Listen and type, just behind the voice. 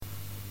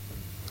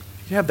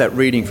You have that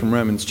reading from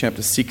Romans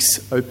chapter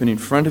 6 open in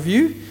front of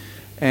you,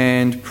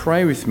 and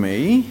pray with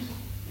me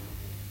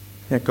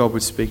that God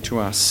would speak to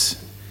us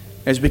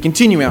as we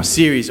continue our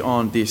series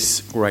on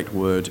this great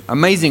word,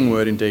 amazing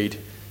word indeed,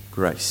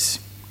 grace.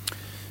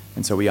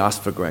 And so we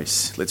ask for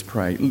grace. Let's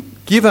pray.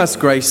 Give us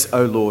grace,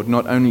 O Lord,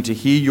 not only to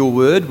hear your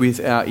word with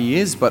our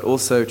ears, but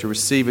also to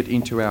receive it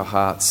into our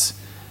hearts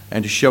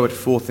and to show it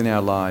forth in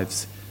our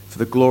lives for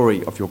the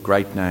glory of your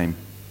great name.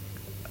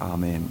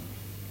 Amen.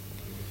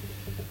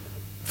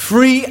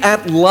 Free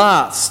at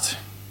last.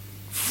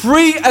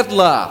 Free at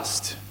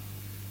last.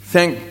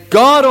 Thank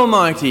God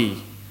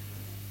Almighty,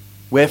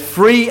 we're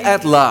free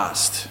at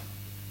last.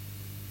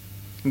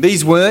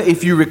 These were,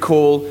 if you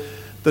recall,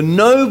 the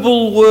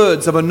noble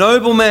words of a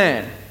noble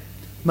man,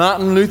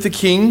 Martin Luther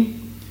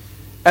King,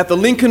 at the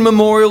Lincoln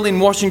Memorial in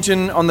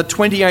Washington on the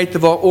 28th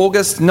of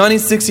August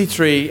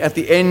 1963, at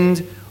the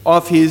end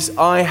of his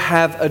I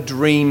Have a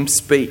Dream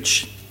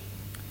speech.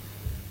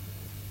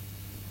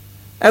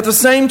 At the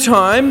same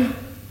time,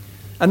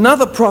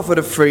 another prophet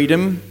of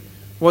freedom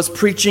was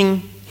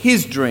preaching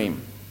his dream.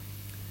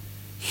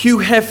 Hugh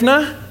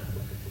Hefner,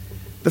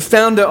 the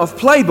founder of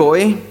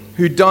Playboy,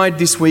 who died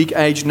this week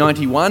aged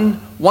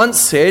 91, once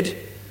said,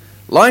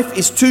 "Life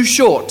is too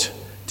short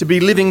to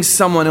be living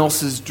someone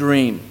else's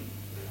dream."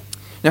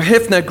 Now,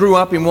 Hefner grew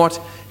up in what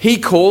he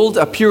called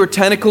a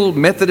puritanical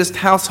Methodist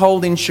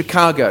household in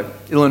Chicago,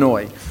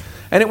 Illinois.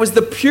 And it was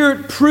the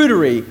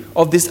prudery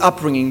of this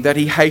upbringing that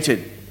he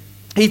hated.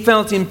 He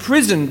felt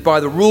imprisoned by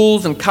the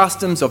rules and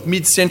customs of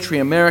mid-century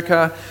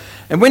America.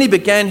 And when he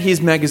began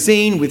his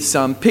magazine with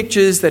some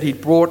pictures that he'd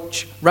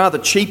bought rather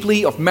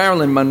cheaply of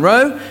Marilyn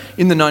Monroe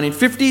in the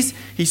 1950s,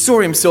 he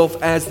saw himself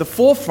as the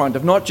forefront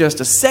of not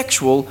just a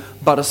sexual,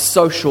 but a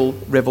social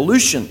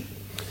revolution.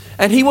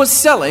 And he was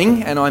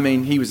selling, and I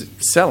mean he was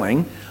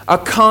selling, a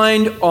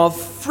kind of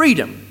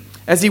freedom.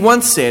 As he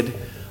once said,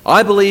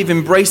 "I believe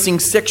embracing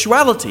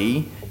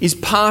sexuality is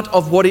part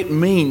of what it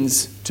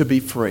means to be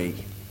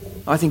free."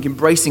 I think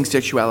embracing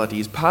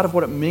sexuality is part of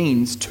what it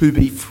means to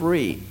be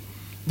free.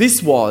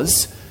 This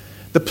was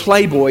the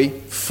Playboy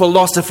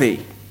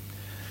philosophy.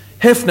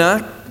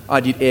 Hefner,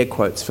 I did air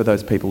quotes for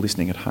those people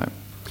listening at home.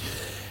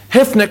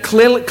 Hefner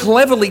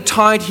cleverly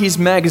tied his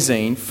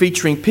magazine,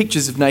 featuring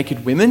pictures of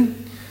naked women,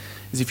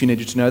 as if you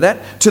needed to know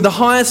that, to the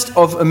highest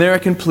of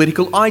American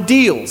political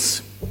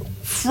ideals,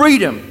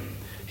 freedom.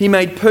 He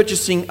made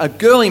purchasing a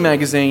girly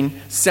magazine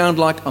sound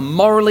like a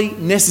morally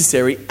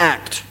necessary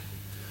act.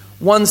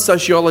 One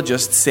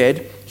sociologist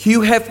said, Hugh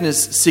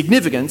Hefner's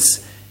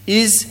significance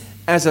is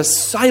as a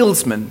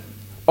salesman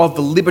of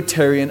the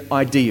libertarian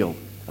ideal.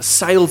 A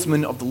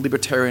salesman of the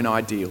libertarian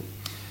ideal.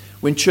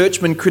 When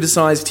churchmen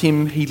criticised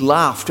him, he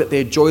laughed at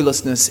their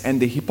joylessness and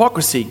their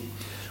hypocrisy.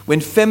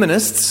 When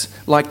feminists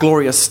like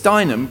Gloria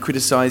Steinem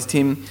criticised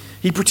him,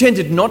 he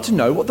pretended not to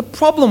know what the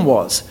problem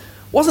was.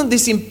 Wasn't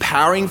this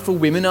empowering for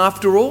women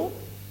after all?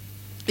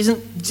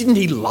 Didn't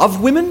he love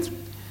women?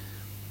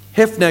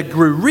 Hefner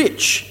grew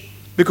rich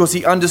because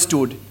he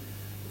understood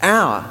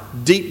our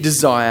deep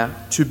desire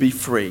to be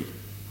free.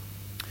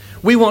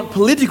 We want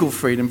political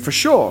freedom for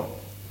sure,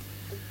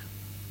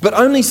 but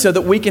only so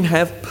that we can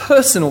have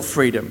personal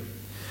freedom.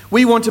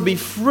 We want to be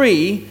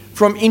free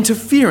from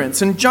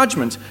interference and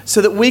judgment so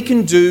that we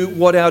can do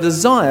what our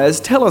desires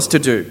tell us to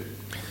do.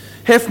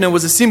 Hefner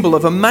was a symbol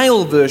of a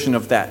male version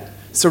of that,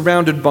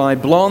 surrounded by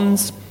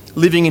blondes,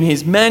 living in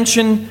his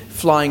mansion,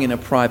 flying in a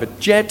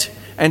private jet,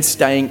 and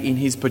staying in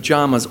his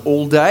pajamas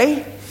all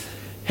day.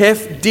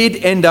 Hef did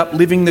end up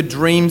living the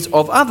dreams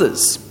of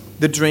others,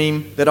 the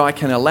dream that I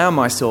can allow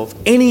myself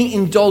any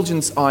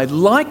indulgence I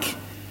like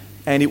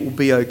and it will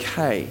be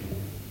okay.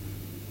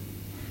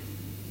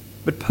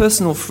 But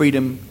personal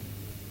freedom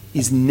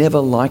is never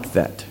like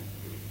that.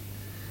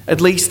 At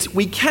least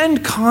we can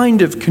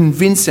kind of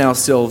convince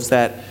ourselves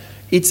that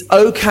it's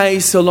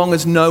okay so long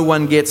as no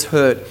one gets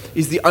hurt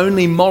is the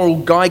only moral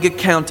Geiger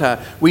counter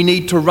we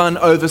need to run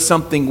over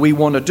something we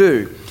want to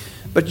do.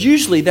 But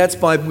usually that's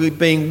by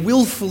being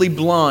willfully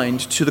blind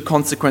to the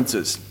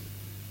consequences.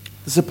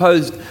 The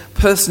supposed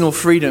personal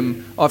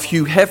freedom of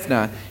Hugh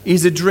Hefner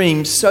is a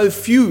dream so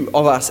few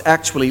of us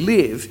actually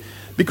live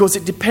because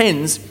it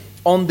depends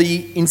on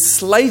the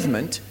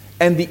enslavement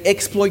and the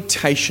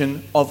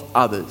exploitation of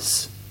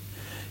others.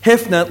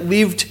 Hefner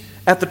lived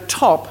at the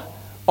top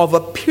of a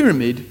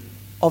pyramid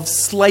of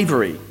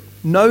slavery,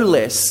 no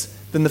less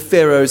than the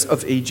pharaohs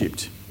of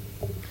Egypt.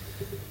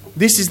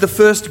 This is the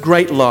first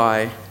great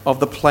lie of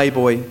the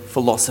Playboy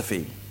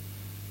philosophy.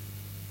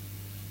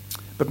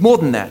 But more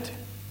than that,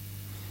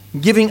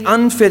 giving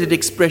unfettered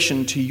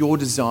expression to your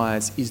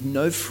desires is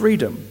no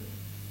freedom.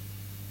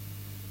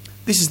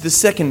 This is the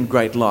second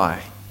great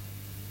lie,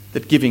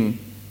 that giving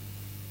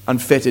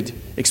unfettered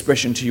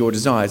expression to your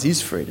desires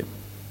is freedom.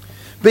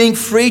 Being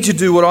free to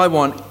do what I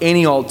want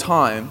any old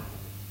time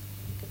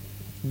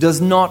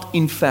does not,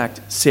 in fact,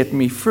 set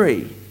me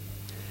free.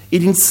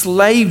 It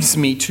enslaves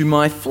me to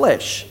my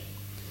flesh.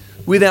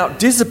 Without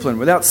discipline,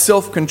 without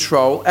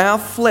self-control, our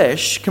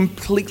flesh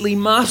completely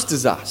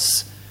masters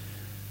us.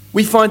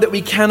 We find that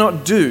we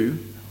cannot do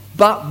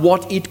but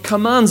what it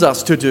commands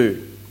us to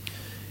do.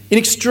 In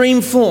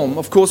extreme form,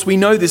 of course, we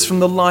know this from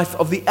the life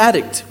of the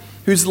addict,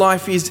 whose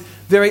life is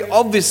very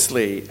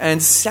obviously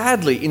and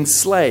sadly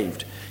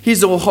enslaved.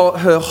 His or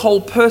her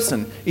whole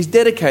person is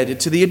dedicated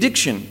to the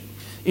addiction.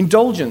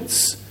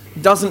 Indulgence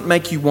doesn't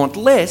make you want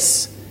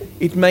less,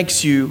 it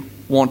makes you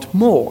want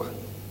more.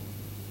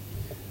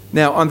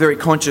 Now, I'm very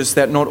conscious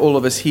that not all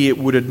of us here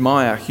would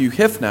admire Hugh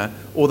Hefner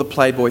or the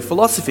Playboy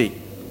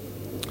philosophy.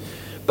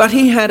 But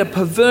he had a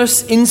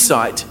perverse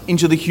insight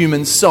into the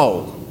human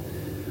soul.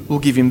 We'll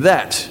give him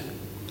that.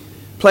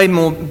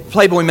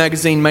 Playboy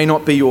magazine may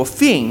not be your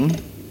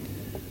thing,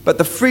 but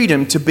the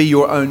freedom to be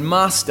your own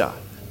master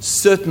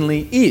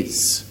certainly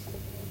is.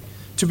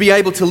 To be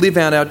able to live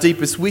out our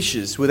deepest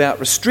wishes without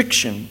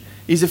restriction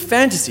is a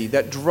fantasy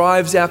that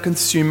drives our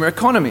consumer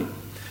economy.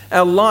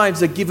 Our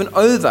lives are given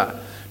over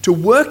to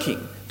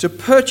working to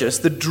purchase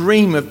the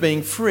dream of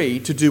being free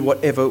to do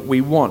whatever we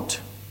want.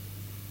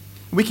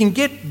 We can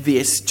get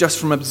this just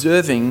from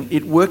observing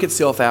it work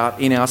itself out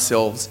in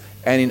ourselves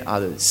and in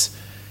others.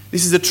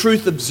 This is a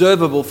truth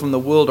observable from the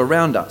world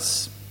around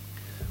us.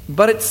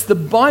 But it's the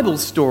Bible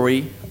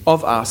story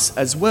of us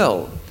as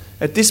well.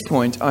 At this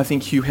point, I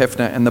think Hugh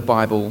Hefner and the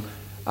Bible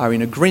are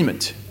in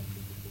agreement.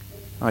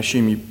 I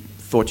assume you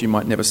thought you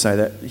might never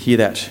hear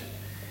that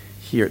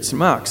here at St.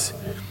 Mark's.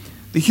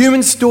 The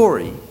human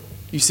story,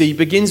 you see,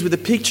 begins with a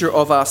picture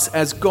of us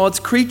as God's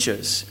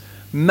creatures,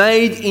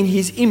 made in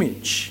His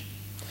image,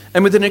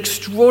 and with an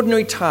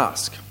extraordinary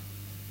task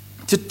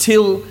to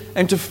till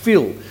and to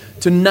fill,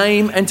 to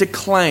name and to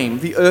claim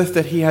the earth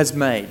that He has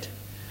made.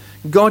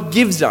 God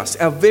gives us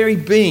our very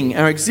being,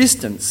 our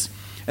existence,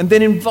 and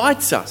then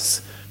invites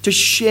us to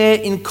share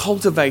in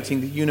cultivating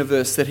the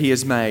universe that He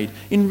has made,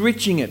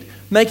 enriching it,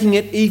 making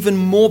it even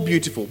more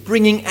beautiful,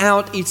 bringing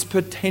out its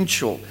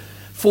potential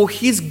for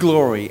His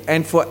glory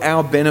and for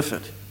our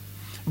benefit.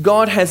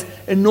 God has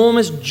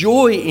enormous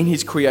joy in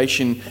His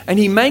creation, and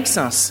He makes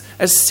us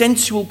as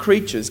sensual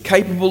creatures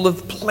capable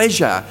of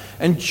pleasure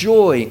and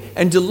joy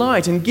and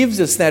delight, and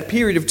gives us that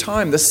period of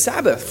time, the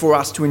Sabbath, for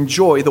us to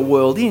enjoy the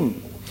world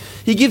in.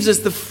 He gives us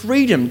the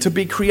freedom to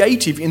be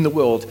creative in the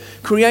world,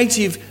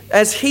 creative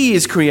as He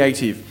is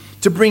creative,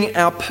 to bring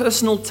our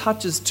personal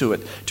touches to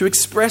it, to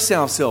express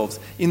ourselves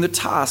in the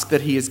task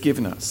that He has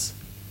given us.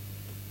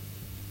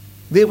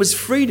 There was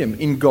freedom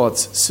in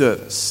God's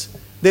service.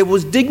 There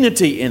was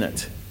dignity in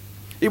it.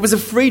 It was a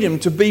freedom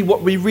to be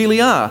what we really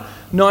are,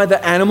 neither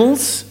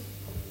animals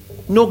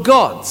nor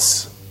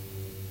gods,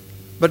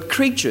 but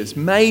creatures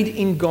made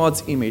in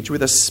God's image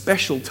with a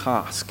special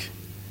task.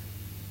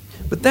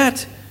 But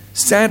that,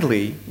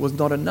 sadly, was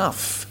not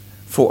enough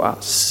for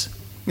us.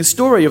 The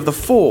story of the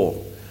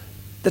fall,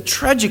 the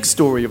tragic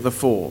story of the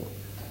fall,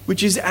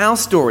 which is our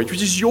story,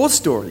 which is your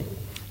story,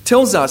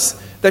 tells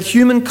us that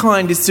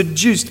humankind is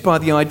seduced by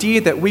the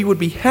idea that we would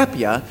be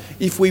happier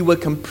if we were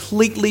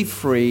completely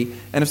free,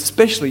 and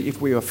especially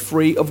if we were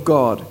free of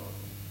God.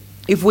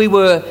 If we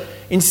were,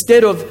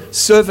 instead of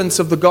servants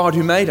of the God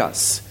who made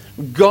us,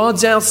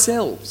 gods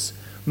ourselves,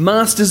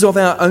 masters of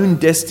our own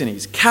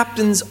destinies,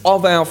 captains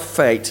of our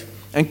fate,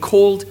 and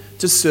called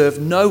to serve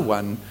no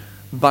one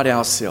but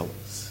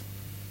ourselves.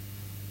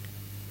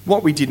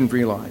 What we didn't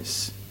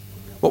realize,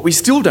 what we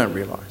still don't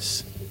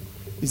realize,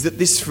 is that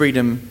this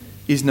freedom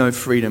is no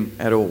freedom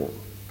at all.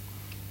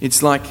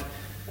 It's like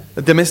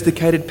a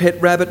domesticated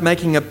pet rabbit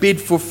making a bid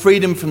for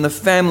freedom from the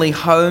family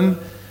home,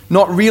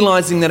 not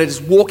realizing that it is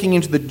walking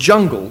into the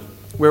jungle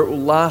where it will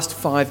last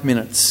 5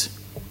 minutes.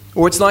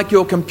 Or it's like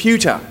your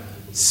computer,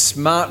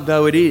 smart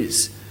though it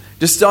is,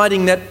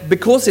 deciding that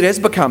because it has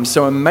become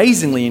so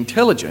amazingly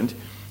intelligent,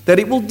 that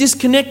it will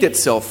disconnect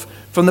itself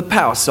from the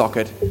power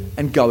socket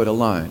and go it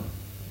alone.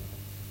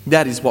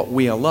 That is what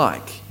we are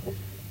like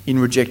in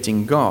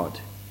rejecting God.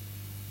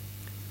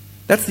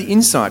 That's the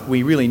insight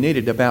we really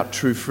needed about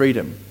true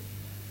freedom.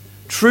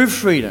 True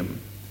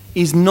freedom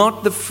is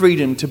not the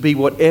freedom to be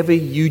whatever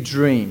you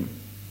dream.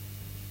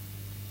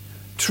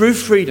 True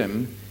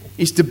freedom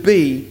is to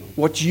be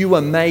what you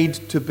are made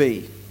to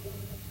be.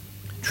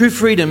 True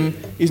freedom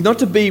is not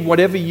to be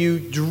whatever you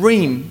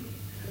dream,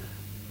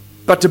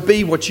 but to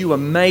be what you are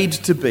made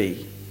to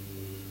be.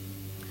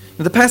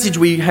 Now, the passage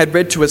we had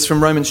read to us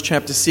from Romans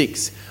chapter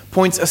 6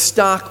 points a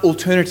stark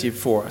alternative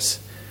for us.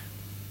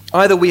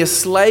 Either we are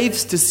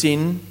slaves to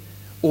sin,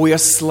 or we are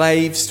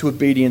slaves to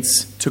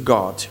obedience to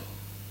God.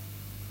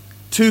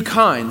 Two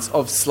kinds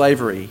of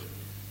slavery,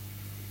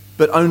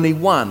 but only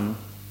one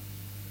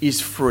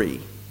is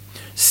free.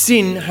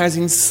 Sin has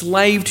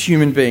enslaved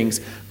human beings,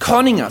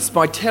 conning us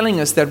by telling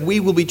us that we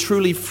will be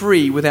truly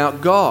free without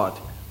God.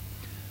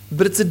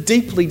 But it's a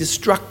deeply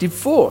destructive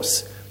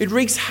force. It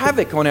wreaks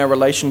havoc on our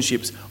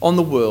relationships, on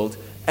the world,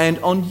 and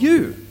on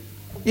you.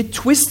 It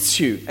twists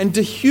you and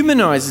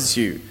dehumanizes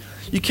you.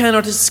 You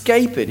cannot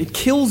escape it. It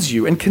kills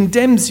you and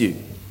condemns you.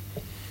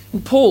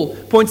 And Paul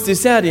points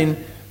this out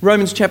in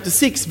Romans chapter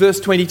 6, verse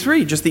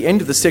 23, just the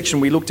end of the section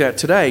we looked at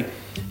today.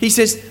 He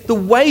says, the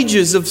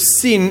wages of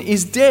sin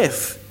is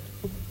death.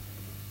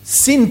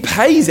 Sin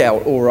pays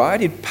out, all right.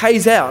 It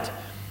pays out.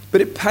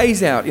 but it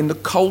pays out in the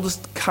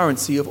coldest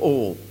currency of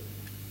all.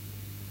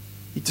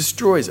 It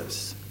destroys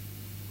us.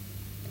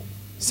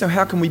 So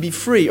how can we be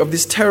free of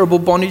this terrible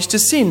bondage to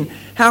sin?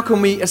 How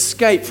can we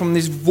escape from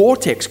this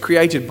vortex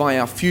created by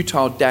our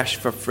futile dash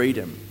for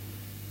freedom?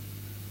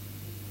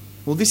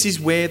 Well, this is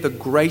where the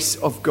grace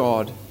of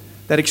God,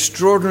 that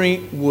extraordinary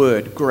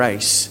word,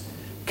 grace,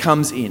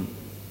 comes in.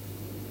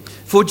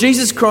 For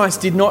Jesus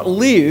Christ did not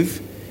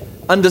live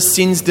under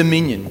sin's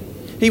dominion.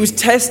 He was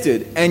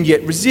tested and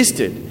yet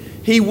resisted.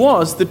 He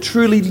was the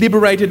truly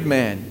liberated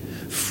man,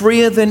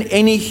 freer than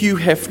any Hugh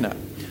Hefner,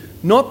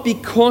 not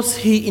because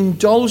he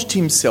indulged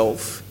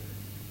himself,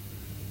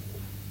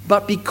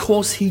 but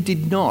because he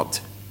did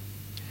not.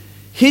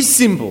 His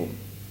symbol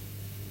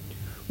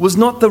was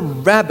not the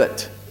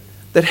rabbit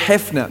that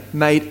Hefner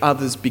made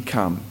others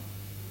become,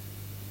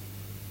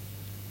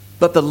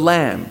 but the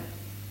lamb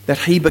that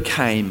he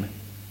became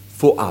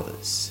for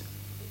others.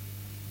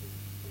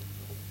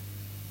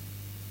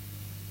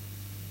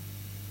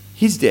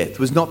 His death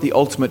was not the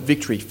ultimate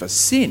victory for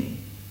sin,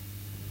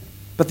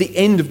 but the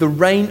end of the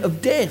reign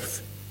of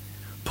death.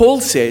 Paul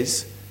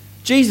says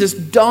Jesus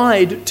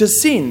died to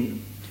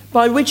sin,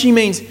 by which he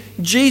means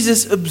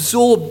Jesus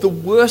absorbed the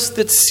worst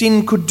that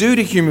sin could do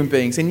to human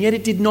beings, and yet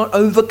it did not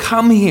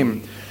overcome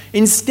him.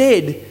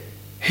 Instead,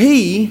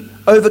 he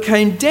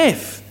overcame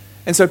death.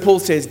 And so Paul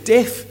says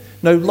death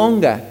no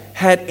longer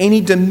had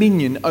any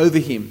dominion over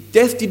him.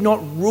 Death did not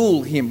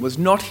rule him, was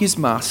not his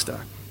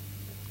master.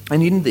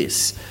 And in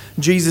this,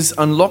 Jesus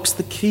unlocks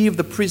the key of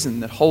the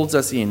prison that holds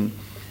us in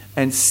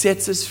and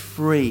sets us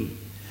free.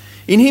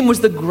 In him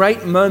was the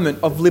great moment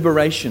of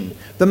liberation,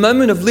 the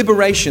moment of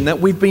liberation that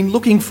we've been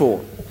looking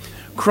for.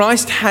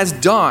 Christ has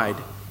died,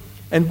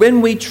 and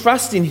when we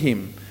trust in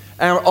him,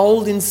 our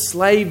old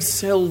enslaved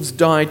selves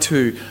die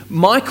too.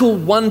 Michael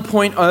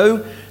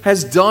 1.0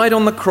 has died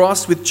on the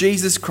cross with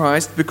Jesus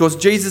Christ because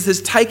Jesus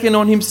has taken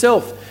on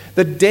himself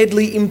the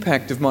deadly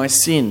impact of my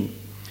sin.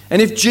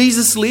 And if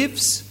Jesus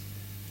lives,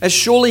 as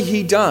surely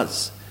he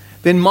does,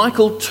 then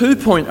Michael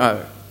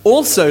 2.0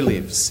 also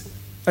lives,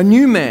 a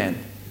new man,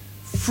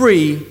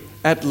 free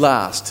at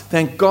last.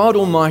 Thank God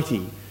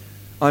Almighty,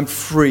 I'm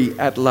free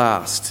at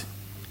last.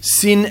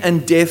 Sin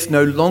and death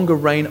no longer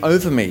reign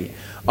over me.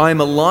 I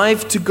am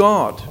alive to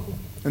God.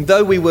 And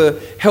though we were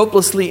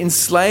helplessly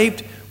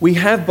enslaved, we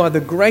have, by the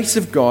grace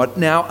of God,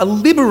 now a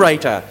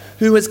liberator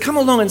who has come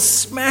along and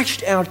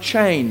smashed our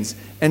chains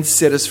and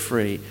set us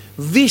free.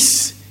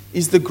 This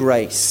is the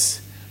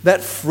grace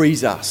that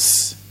frees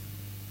us,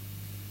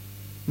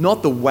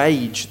 not the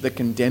wage that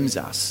condemns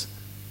us,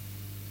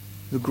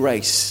 the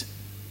grace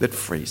that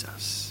frees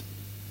us.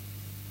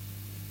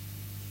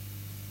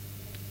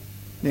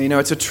 Now,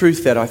 it's a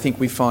truth that I think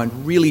we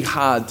find really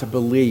hard to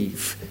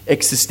believe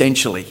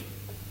existentially.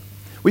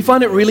 We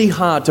find it really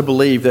hard to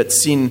believe that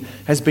sin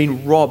has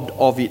been robbed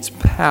of its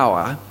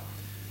power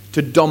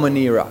to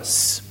domineer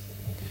us.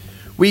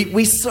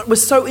 We're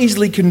so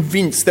easily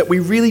convinced that we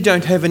really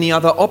don't have any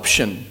other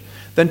option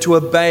than to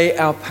obey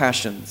our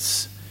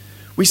passions.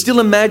 We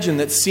still imagine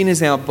that sin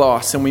is our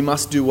boss and we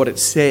must do what it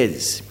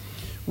says.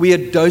 We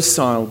are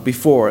docile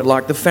before it,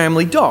 like the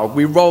family dog.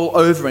 We roll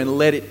over and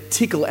let it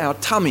tickle our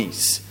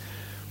tummies.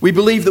 We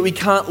believe that we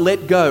can't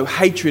let go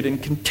hatred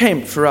and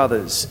contempt for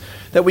others.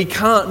 That we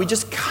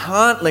just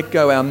can't let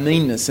go our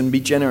meanness and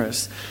be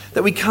generous.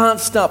 That we can't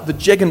stop the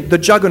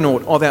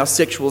juggernaut of our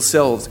sexual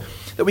selves.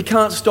 That we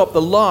can't stop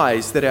the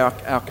lies that are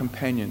our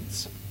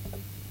companions.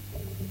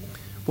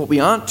 What we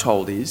aren't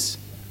told is,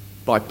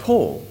 by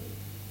Paul,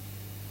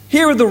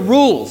 here are the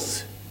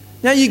rules.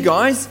 Now you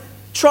guys,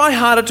 try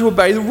harder to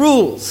obey the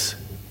rules.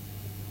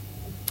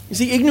 You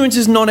see, ignorance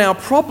is not our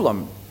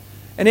problem,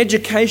 and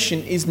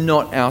education is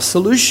not our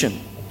solution.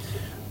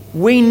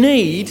 We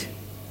need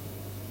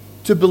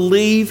to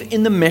believe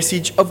in the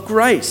message of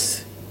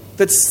grace,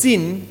 that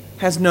sin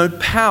has no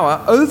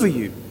power over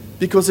you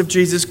because of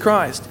Jesus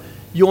Christ.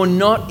 You're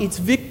not its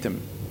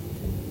victim.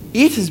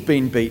 It has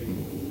been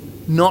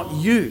beaten, not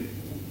you.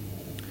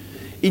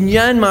 In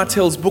Jan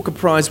Martel's Booker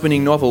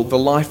Prize-winning novel, The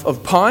Life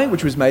of Pi,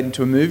 which was made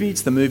into a movie,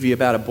 it's the movie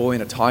about a boy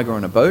and a tiger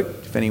on a boat,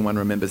 if anyone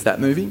remembers that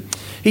movie.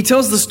 He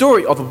tells the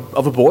story of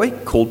a boy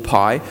called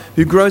Pi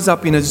who grows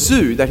up in a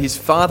zoo that his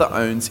father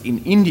owns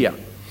in India.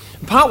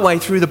 Partway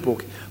through the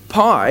book,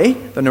 Pi,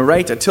 the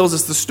narrator, tells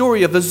us the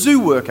story of a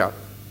zoo worker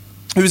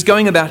who was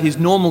going about his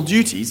normal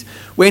duties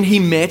when he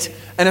met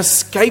an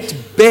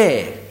escaped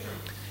bear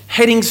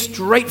heading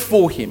straight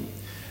for him.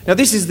 Now,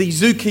 this is the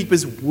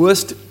zookeeper's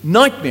worst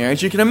nightmare,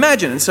 as you can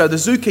imagine. And so the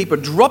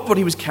zookeeper dropped what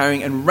he was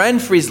carrying and ran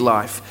for his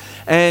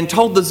life and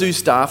told the zoo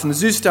staff. And the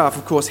zoo staff,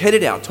 of course,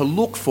 headed out to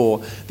look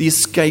for the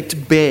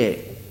escaped bear.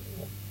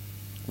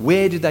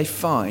 Where did they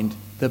find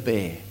the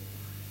bear?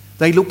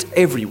 They looked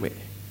everywhere,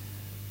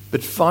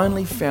 but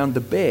finally found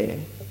the bear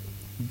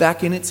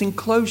back in its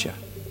enclosure.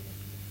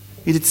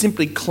 It had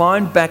simply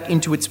climbed back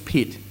into its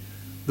pit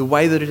the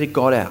way that it had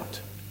got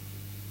out.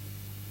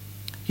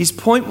 His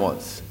point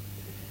was,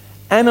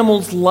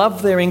 animals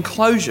love their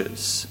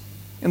enclosures,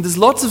 and there's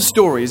lots of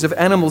stories of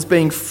animals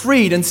being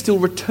freed and still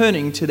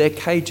returning to their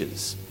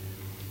cages.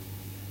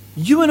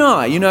 You and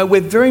I,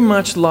 we're very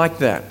much like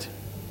that.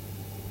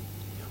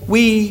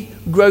 We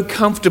grow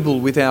comfortable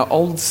with our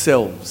old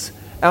selves,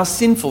 our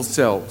sinful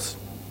selves.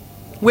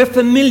 We're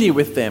familiar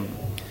with them.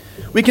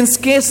 We can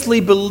scarcely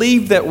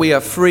believe that we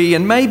are free,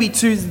 and maybe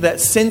too that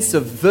sense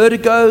of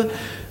vertigo.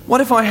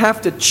 What if I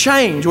have to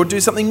change or do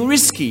something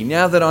risky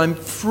now that I'm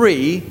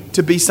free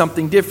to be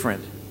something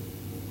different?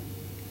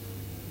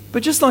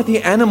 But just like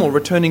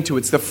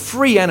the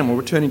free animal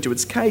returning to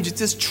its cage,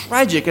 it's as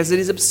tragic as it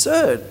is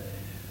absurd.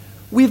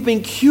 We've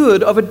been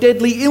cured of a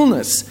deadly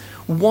illness.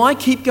 Why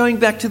keep going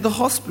back to the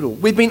hospital?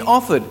 We've been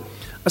offered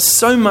a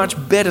so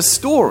much better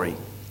story.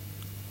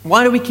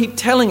 Why do we keep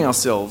telling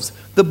ourselves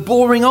the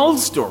boring old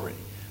story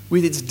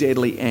with its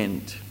deadly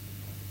end?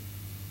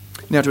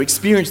 Now, to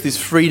experience this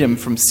freedom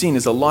from sin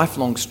is a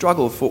lifelong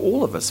struggle for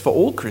all of us, for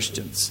all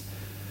Christians.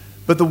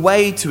 But the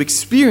way to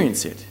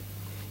experience it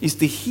is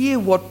to hear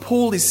what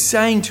Paul is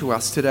saying to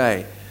us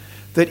today,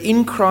 that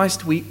in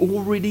Christ we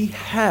already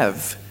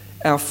have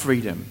our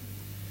freedom.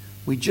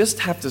 We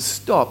just have to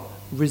stop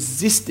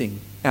resisting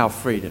our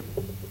freedom.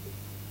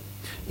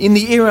 In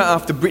the era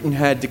after Britain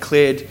had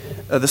declared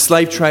the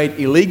slave trade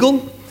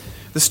illegal,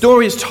 the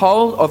story is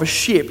told of a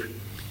ship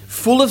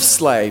full of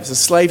slaves, a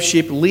slave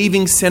ship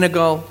leaving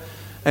Senegal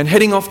and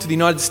heading off to the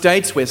United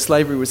States where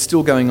slavery was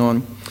still going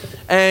on,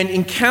 and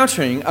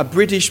encountering a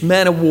British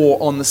man-of-war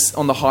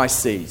on the high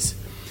seas.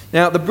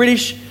 Now, the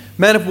British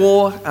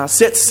man-of-war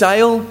set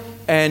sail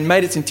and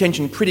made its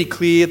intention pretty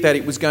clear that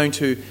it was going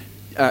to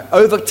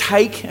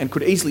overtake and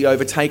could easily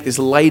overtake this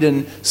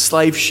laden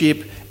slave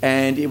ship,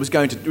 and it was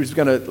going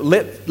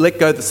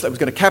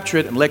to capture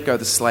it and let go of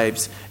the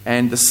slaves.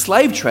 And the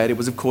slave trader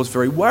was, of course,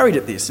 very worried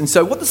at this. And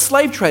so what the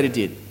slave trader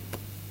did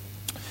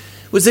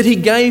was that he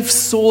gave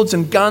swords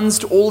and guns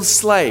to all the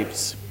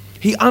slaves.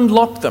 He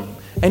unlocked them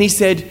and he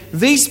said,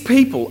 "These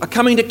people are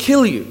coming to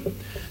kill you.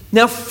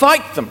 Now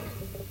fight them."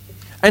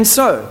 And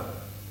so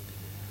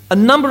a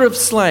number of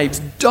slaves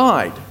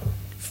died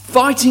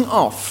fighting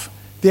off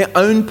their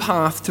own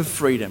path to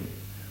freedom,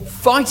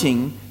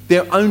 fighting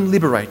their own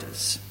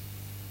liberators.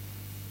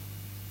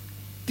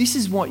 This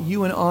is what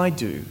you and I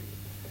do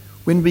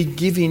when we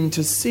give in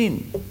to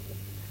sin.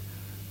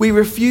 We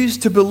refuse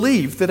to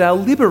believe that our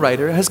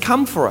liberator has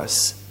come for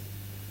us,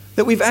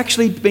 that we've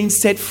actually been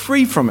set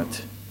free from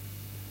it.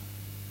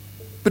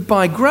 But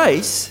by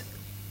grace,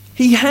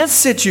 he has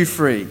set you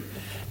free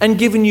and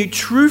given you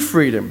true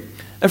freedom,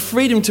 a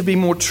freedom to be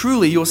more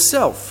truly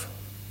yourself.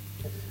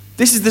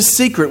 This is the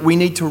secret we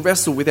need to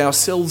wrestle with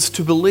ourselves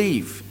to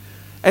believe.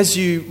 As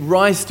you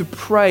rise to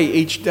pray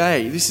each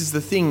day, this is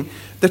the thing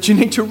that you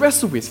need to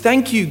wrestle with.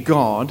 Thank you,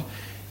 God,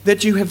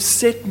 that you have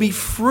set me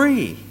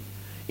free.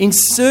 In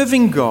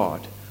serving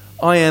God,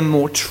 I am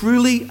more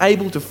truly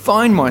able to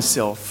find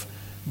myself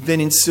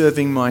than in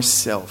serving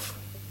myself.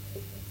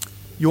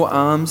 Your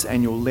arms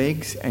and your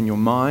legs and your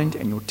mind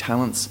and your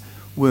talents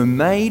were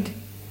made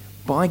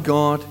by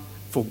God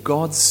for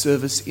God's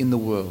service in the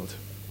world.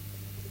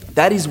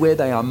 That is where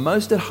they are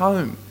most at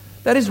home.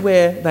 That is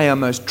where they are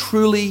most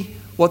truly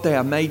what they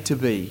are made to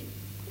be.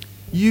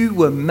 You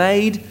were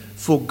made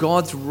for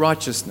God's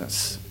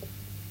righteousness,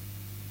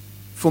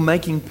 for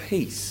making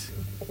peace,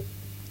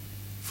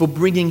 for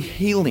bringing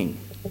healing,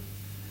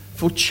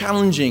 for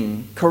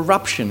challenging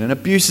corruption and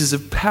abuses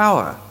of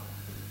power,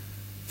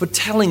 for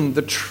telling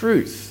the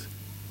truth,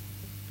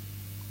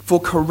 for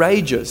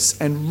courageous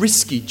and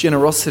risky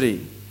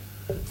generosity,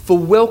 for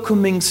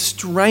welcoming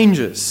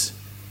strangers,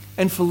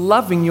 and for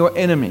loving your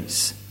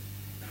enemies.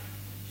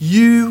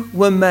 You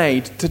were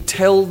made to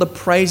tell the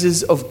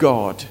praises of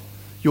God.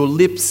 Your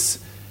lips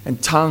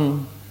and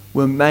tongue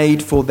were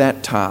made for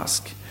that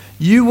task.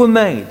 You were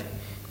made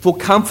for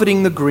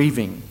comforting the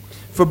grieving,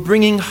 for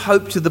bringing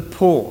hope to the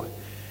poor,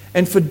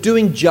 and for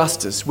doing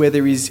justice where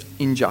there is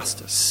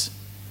injustice.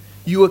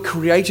 You were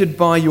created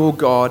by your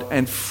God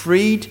and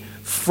freed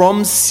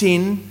from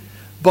sin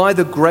by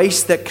the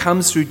grace that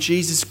comes through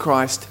Jesus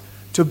Christ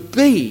to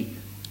be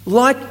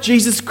like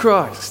Jesus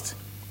Christ,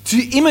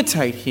 to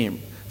imitate him,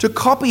 to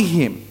copy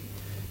him.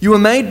 You were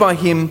made by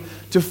him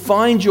to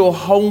find your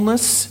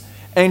wholeness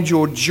and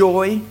your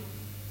joy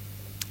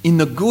in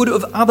the good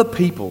of other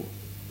people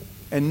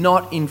and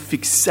not in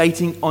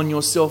fixating on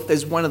yourself.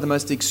 There's one of the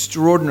most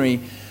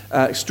extraordinary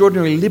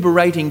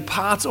liberating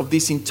parts of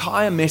this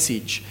entire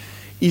message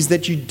is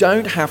that you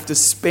don't have to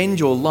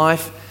spend your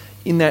life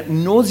in that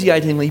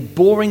nauseatingly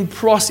boring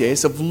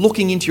process of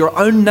looking into your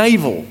own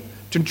navel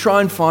to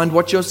try and find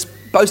what you're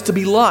supposed to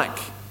be like.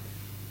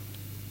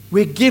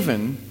 We're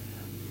given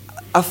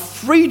a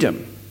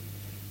freedom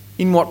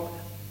in what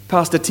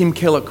Pastor Tim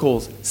Keller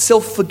calls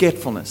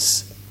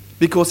self-forgetfulness,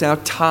 because our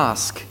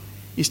task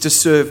is to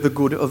serve the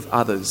good of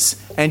others.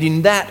 And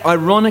in that,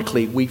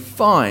 ironically, we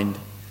find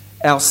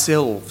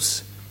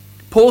ourselves.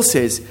 Paul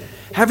says,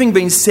 having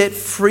been set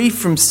free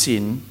from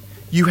sin,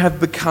 you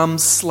have become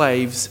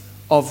slaves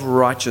of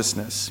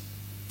righteousness.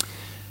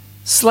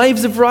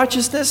 Slaves of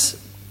righteousness?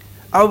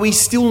 Are we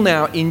still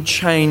now in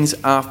chains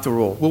after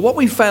all? Well, what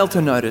we fail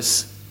to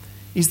notice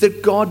is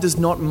that God does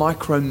not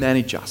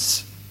micromanage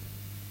us.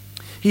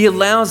 He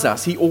allows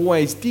us, he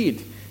always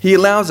did, he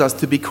allows us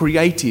to be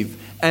creative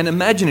and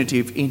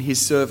imaginative in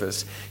his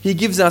service. He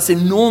gives us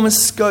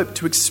enormous scope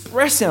to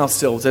express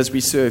ourselves as we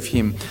serve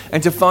him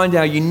and to find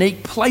our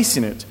unique place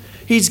in it.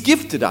 He's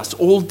gifted us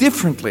all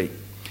differently.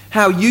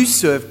 How you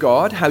serve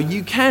God, how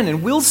you can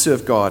and will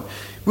serve God,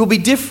 will be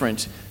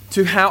different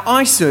to how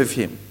I serve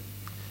him.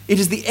 It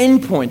is the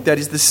end point that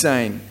is the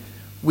same.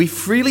 We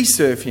freely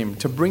serve him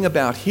to bring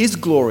about his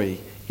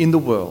glory in the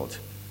world,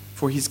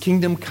 for his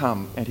kingdom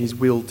come and his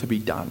will to be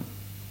done.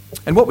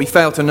 And what we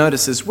fail to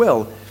notice as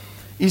well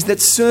is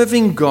that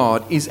serving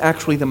God is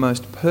actually the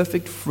most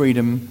perfect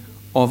freedom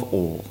of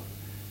all.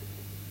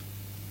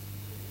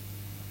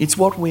 It's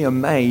what we are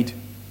made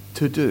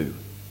to do.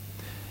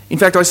 In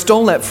fact, I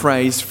stole that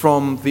phrase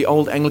from the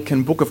old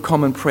Anglican Book of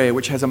Common Prayer,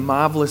 which has a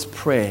marvellous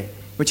prayer,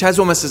 which has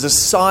almost as a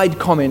side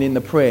comment in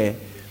the prayer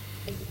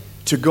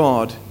to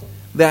God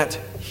that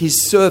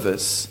his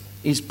service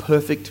is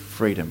perfect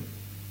freedom.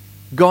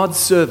 God's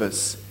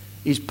service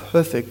is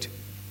perfect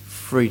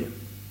freedom.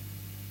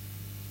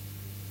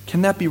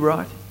 Can that be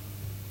right?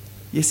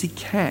 Yes, it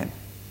can.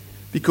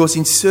 Because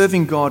in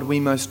serving God, we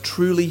must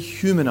truly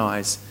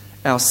humanize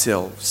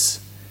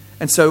ourselves.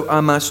 And so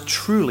are most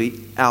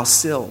truly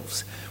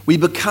ourselves. We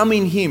become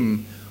in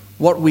him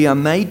what we are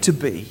made to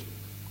be.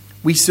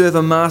 We serve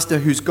a master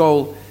whose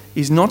goal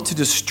is not to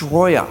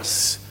destroy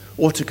us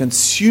or to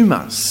consume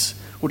us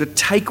or to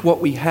take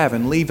what we have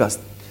and leave us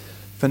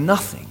for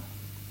nothing,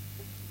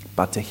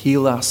 but to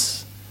heal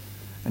us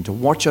and to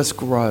watch us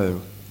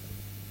grow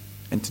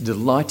and to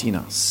delight in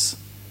us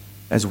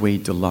as we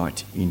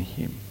delight in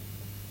him.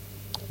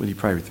 Will you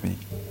pray with me?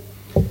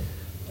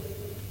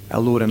 Our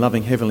Lord and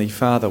loving Heavenly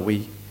Father,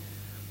 we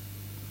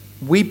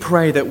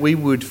pray that we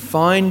would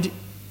find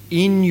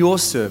in your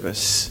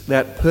service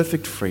that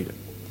perfect freedom,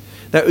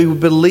 that we would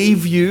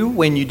believe you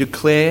when you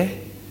declare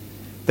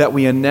that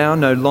we are now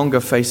no longer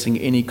facing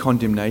any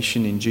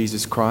condemnation in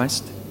Jesus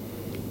Christ,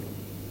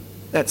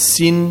 that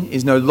sin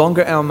is no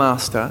longer our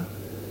master,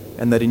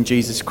 and that in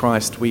Jesus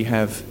Christ we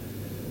have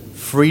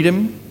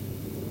freedom,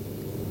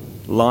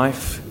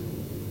 life,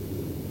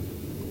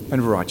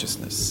 and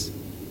righteousness.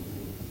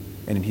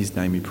 And in his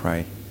name we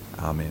pray.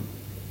 Amen.